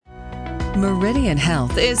Meridian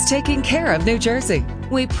Health is taking care of New Jersey.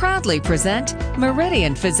 We proudly present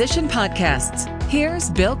Meridian Physician Podcasts. Here's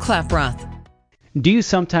Bill Klaproth. Do you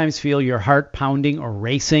sometimes feel your heart pounding or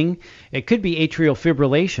racing? It could be atrial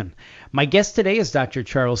fibrillation. My guest today is Dr.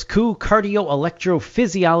 Charles Koo,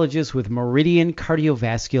 cardio-electrophysiologist with Meridian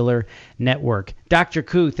Cardiovascular Network. Dr.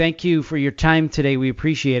 Koo, thank you for your time today. We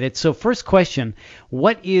appreciate it. So first question,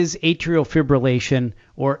 what is atrial fibrillation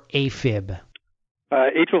or AFib?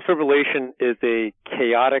 Atrial fibrillation is a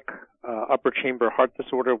chaotic upper chamber heart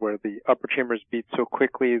disorder where the upper chambers beat so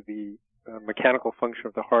quickly the mechanical function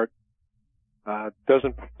of the heart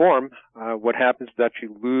doesn't perform. What happens is that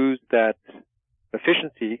you lose that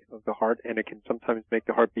efficiency of the heart, and it can sometimes make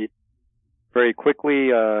the heart beat very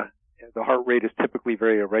quickly. The heart rate is typically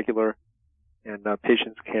very irregular, and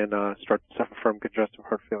patients can start to suffer from congestive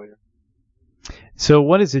heart failure. So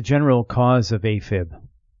what is the general cause of AFib?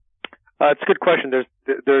 It's a good question.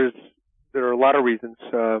 There are a lot of reasons.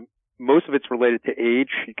 Most of it's related to age.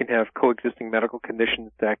 You can have coexisting medical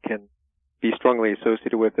conditions that can be strongly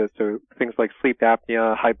associated with it. So things like sleep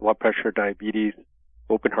apnea, high blood pressure, diabetes,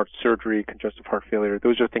 open heart surgery, congestive heart failure,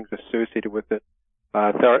 those are things associated with it.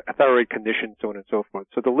 Thyroid conditions, so on and so forth.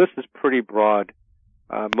 So the list is pretty broad.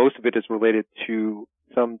 Most of it is related to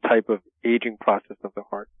some type of aging process of the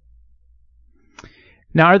heart.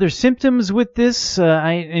 Now, are there symptoms with this?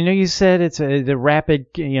 I know you said it's the rapid,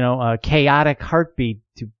 chaotic heartbeat.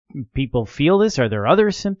 Do people feel this? Are there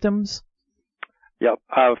other symptoms? Yeah,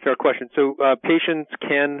 fair question. So patients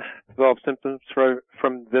can develop symptoms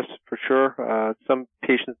from this for sure. Some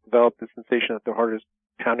patients develop the sensation that their heart is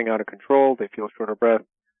pounding out of control. They feel short of breath,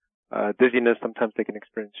 dizziness. Sometimes they can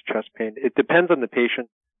experience chest pain. It depends on the patient.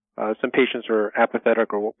 Some patients are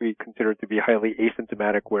apathetic, or what we consider to be highly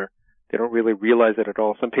asymptomatic, where they don't really realize it at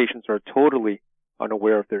all. Some patients are totally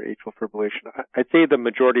unaware of their atrial fibrillation. I'd say the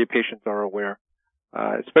majority of patients are aware,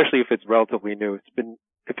 especially if it's relatively new.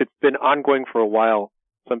 If it's been ongoing for a while,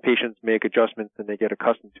 some patients make adjustments and they get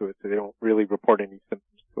accustomed to it, so they don't really report any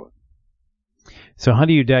symptoms to it. So how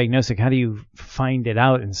do you diagnose it? How do you find it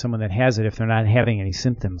out in someone that has it if they're not having any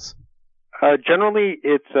symptoms? Generally,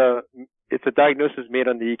 it's a diagnosis made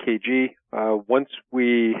on the EKG. Once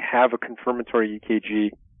we have a confirmatory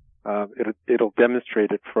EKG, it'll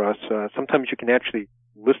demonstrate it for us. Sometimes you can actually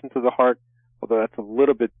listen to the heart, although that's a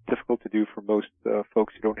little bit difficult to do for most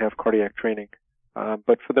folks who don't have cardiac training.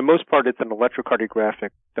 But for the most part, it's an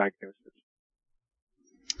electrocardiographic diagnosis.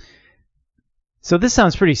 So this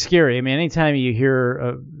sounds pretty scary. I mean, anytime you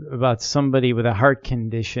hear about somebody with a heart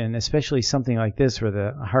condition, especially something like this where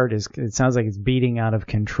the heart it sounds like it's beating out of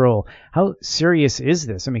control. How serious is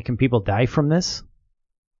this? I mean, can people die from this?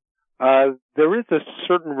 There is a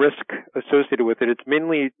certain risk associated with it. It's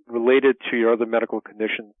mainly related to your other medical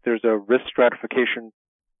conditions. There's a risk stratification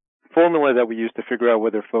formula that we use to figure out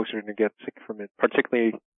whether folks are going to get sick from it,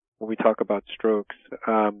 particularly when we talk about strokes.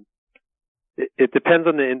 It depends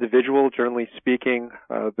on the individual. Generally speaking,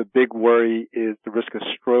 the big worry is the risk of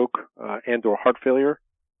stroke and or heart failure.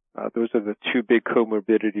 Those are the two big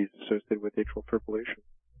comorbidities associated with atrial fibrillation.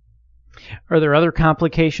 Are there other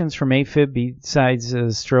complications from AFib besides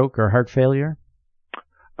stroke or heart failure?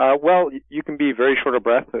 Well, you can be very short of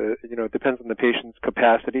breath. It depends on the patient's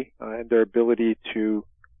capacity and their ability to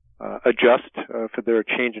adjust for their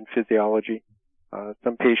change in physiology.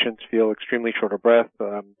 Some patients feel extremely short of breath.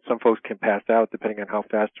 Some folks can pass out depending on how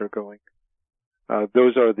fast they're going.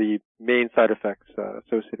 Those are the main side effects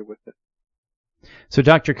associated with it. So,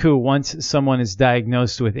 Dr. Koo, once someone is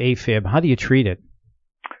diagnosed with AFib, how do you treat it?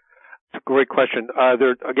 It's a great question.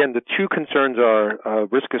 Again, the two concerns are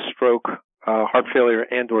risk of stroke, heart failure,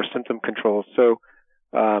 and or symptom control. So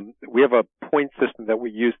we have a point system that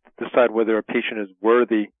we use to decide whether a patient is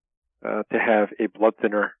worthy to have a blood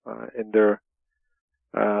thinner on their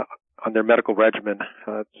medical regimen.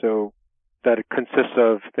 So that it consists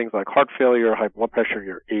of things like heart failure, high blood pressure,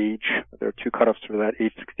 your age. There are two cutoffs for that,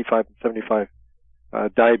 age 65 and 75.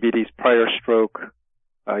 Diabetes, prior stroke,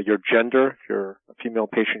 your gender. If you're a female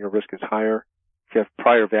patient, your risk is higher. If you have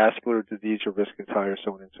prior vascular disease, your risk is higher,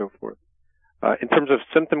 so on and so forth. In terms of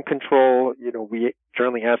symptom control, we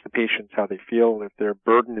generally ask the patients how they feel. If their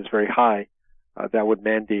burden is very high, that would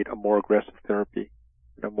mandate a more aggressive therapy,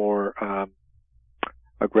 a more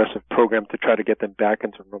aggressive program to try to get them back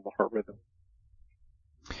into normal heart rhythm.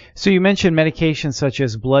 So you mentioned medications such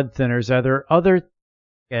as blood thinners. Are there other,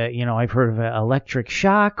 I've heard of electric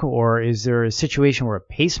shock, or is there a situation where a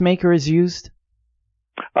pacemaker is used?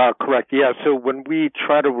 Correct, yeah. So when we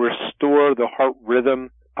try to restore the heart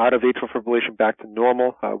rhythm out of atrial fibrillation back to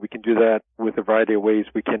normal, we can do that with a variety of ways.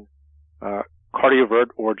 We can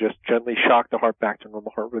cardiovert or just gently shock the heart back to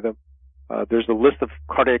normal heart rhythm. There's a list of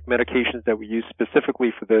cardiac medications that we use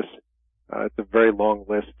specifically for this. It's a very long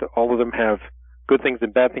list. All of them have good things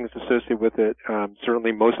and bad things associated with it.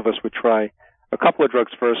 Certainly most of us would try a couple of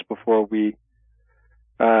drugs first before we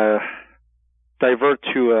divert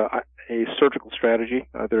to a surgical strategy.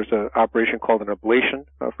 There's an operation called an ablation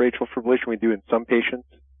for atrial fibrillation we do in some patients,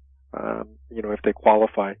 if they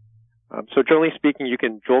qualify. So generally speaking, you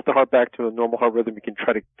can jolt the heart back to a normal heart rhythm. You can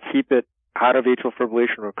try to keep it out of atrial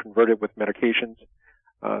fibrillation or convert it with medications.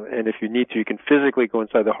 And if you need to, you can physically go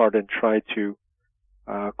inside the heart and try to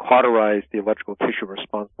cauterize the electrical tissue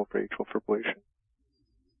responsible for atrial fibrillation.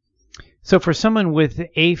 So for someone with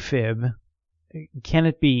AFib, can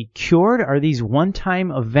it be cured? Are these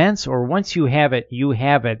one-time events, or once you have it,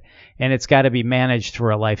 and it's got to be managed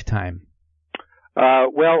for a lifetime?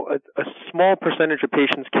 Well, a small percentage of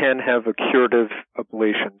patients can have a curative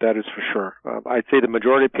ablation, that is for sure. I'd say the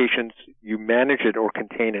majority of patients, you manage it or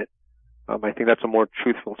contain it. I think that's a more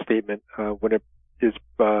truthful statement when it is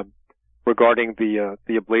regarding the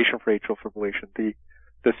ablation for atrial fibrillation.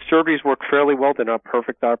 The surgeries work fairly well. They're not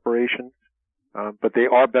perfect operations, but they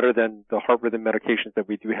are better than the heart rhythm medications that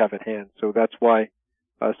we do have at hand. So that's why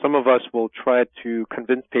some of us will try to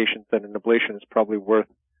convince patients that an ablation is probably worth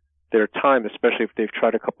their time, especially if they've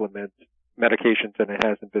tried a couple of medications and it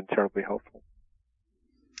hasn't been terribly helpful.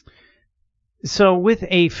 So with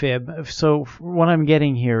AFib, so what I'm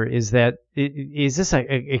getting here is that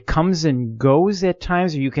it comes and goes at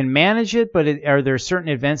times, or you can manage it, but are there certain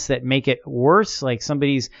events that make it worse? Like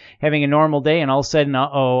somebody's having a normal day and all of a sudden,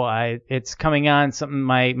 it's coming on,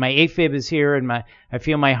 my AFib is here and I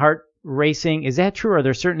feel my heart racing. Is that true? Are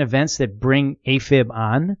there certain events that bring AFib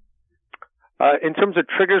on? In terms of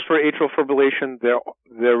triggers for atrial fibrillation,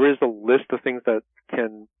 there is a list of things that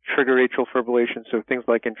can trigger atrial fibrillation. So things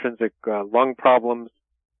like intrinsic lung problems,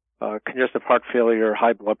 congestive heart failure,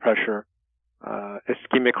 high blood pressure,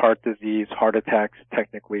 ischemic heart disease, heart attacks,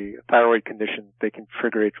 technically, thyroid conditions, they can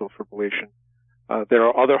trigger atrial fibrillation. There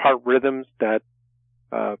are other heart rhythms that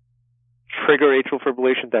trigger atrial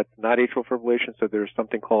fibrillation that's not atrial fibrillation. So there's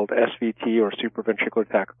something called SVT or supraventricular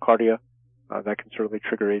tachycardia. That can certainly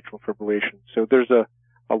trigger atrial fibrillation. So there's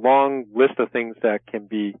a long list of things that can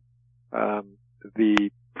be the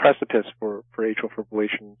precipice for atrial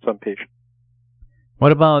fibrillation in some patients.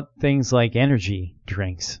 What about things like energy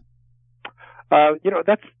drinks? That's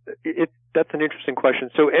an interesting question.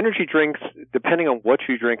 So energy drinks, depending on what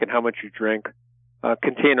you drink and how much you drink,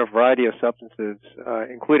 contain a variety of substances,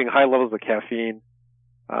 including high levels of caffeine.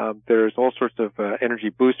 There's all sorts of energy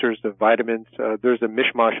boosters, of vitamins. There's a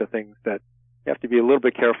mishmash of things that you have to be a little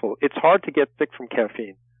bit careful. It's hard to get sick from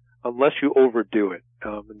caffeine unless you overdo it.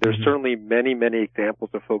 There's certainly many, many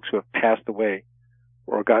examples of folks who have passed away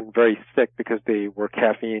or gotten very sick because they were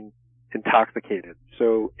caffeine intoxicated.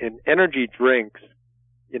 So in energy drinks,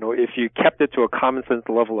 if you kept it to a common sense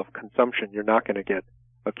level of consumption, you're not going to get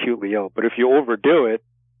acutely ill. But if you overdo it,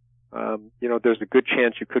 there's a good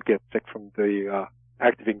chance you could get sick from the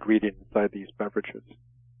active ingredient inside these beverages.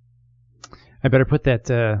 I better put that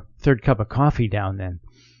third cup of coffee down then.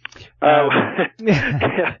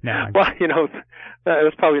 Yeah. No, well,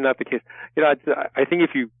 that's probably not the case. I think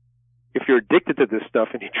if you're addicted to this stuff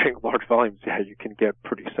and you drink large volumes, you can get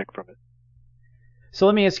pretty sick from it. So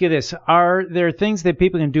let me ask you this. Are there things that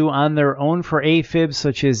people can do on their own for AFib,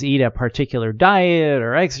 such as eat a particular diet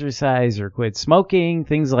or exercise or quit smoking,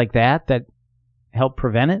 things like that help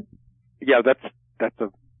prevent it? Yeah, that's a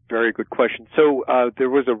very good question. So there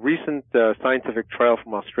was a recent scientific trial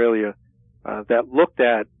from Australia that looked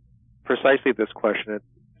at precisely this question.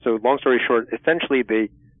 So long story short, essentially they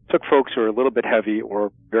took folks who are a little bit heavy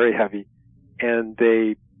or very heavy, and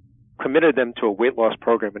they committed them to a weight loss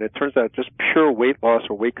program. And it turns out just pure weight loss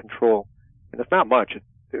or weight control, and it's not much.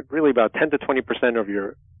 It's really about 10 to 20% of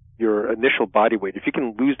your initial body weight. If you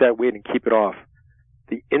can lose that weight and keep it off,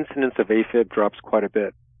 the incidence of AFib drops quite a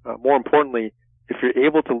bit. More importantly, if you're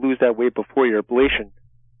able to lose that weight before your ablation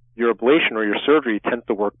or your surgery tends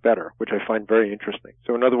to work better, which I find very interesting.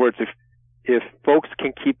 So in other words, if folks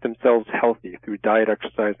can keep themselves healthy through diet,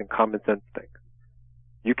 exercise, and common sense things,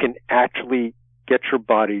 you can actually get your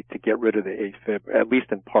body to get rid of the AFib, at least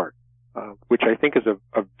in part, which I think is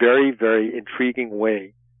a very, very intriguing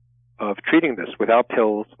way of treating this without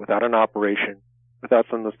pills, without an operation, without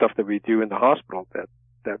some of the stuff that we do in the hospital,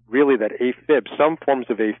 that really that AFib, some forms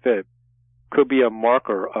of AFib, could be a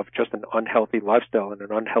marker of just an unhealthy lifestyle and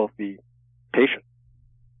an unhealthy patient.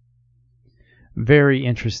 Very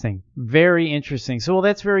interesting. Very interesting. So, well,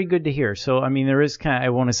 that's very good to hear. So, I mean, there is kind of, I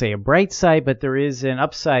want to say a bright side, but there is an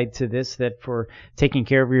upside to this, that for taking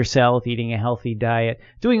care of yourself, eating a healthy diet,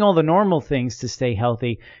 doing all the normal things to stay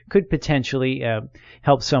healthy could potentially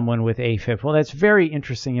help someone with AFib. Well, that's very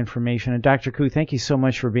interesting information. And Dr. Koo, thank you so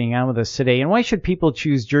much for being on with us today. And why should people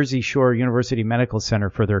choose Jersey Shore University Medical Center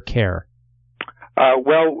for their care?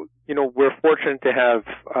 Well, we're fortunate to have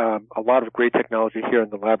a lot of great technology here in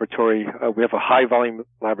the laboratory. We have a high volume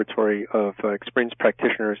laboratory of experienced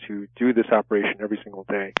practitioners who do this operation every single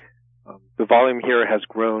day. The volume here has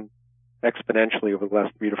grown exponentially over the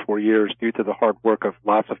last 3 to 4 years due to the hard work of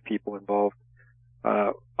lots of people involved.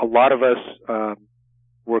 A lot of us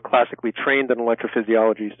were classically trained in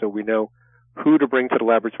electrophysiology, so we know who to bring to the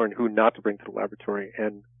laboratory and who not to bring to the laboratory.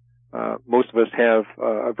 And most of us have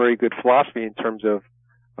a very good philosophy in terms of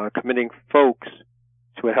committing folks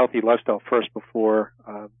to a healthy lifestyle first before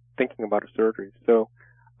thinking about a surgery. So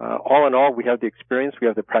all in all, we have the experience, we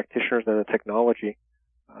have the practitioners and the technology,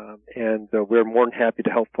 and we're more than happy to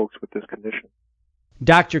help folks with this condition.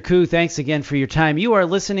 Dr. Koo, thanks again for your time. You are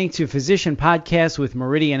listening to Physician Podcast with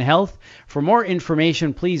Meridian Health. For more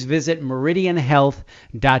information, please visit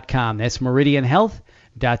meridianhealth.com. That's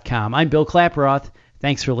meridianhealth.com. I'm Bill Klaproth.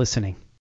 Thanks for listening.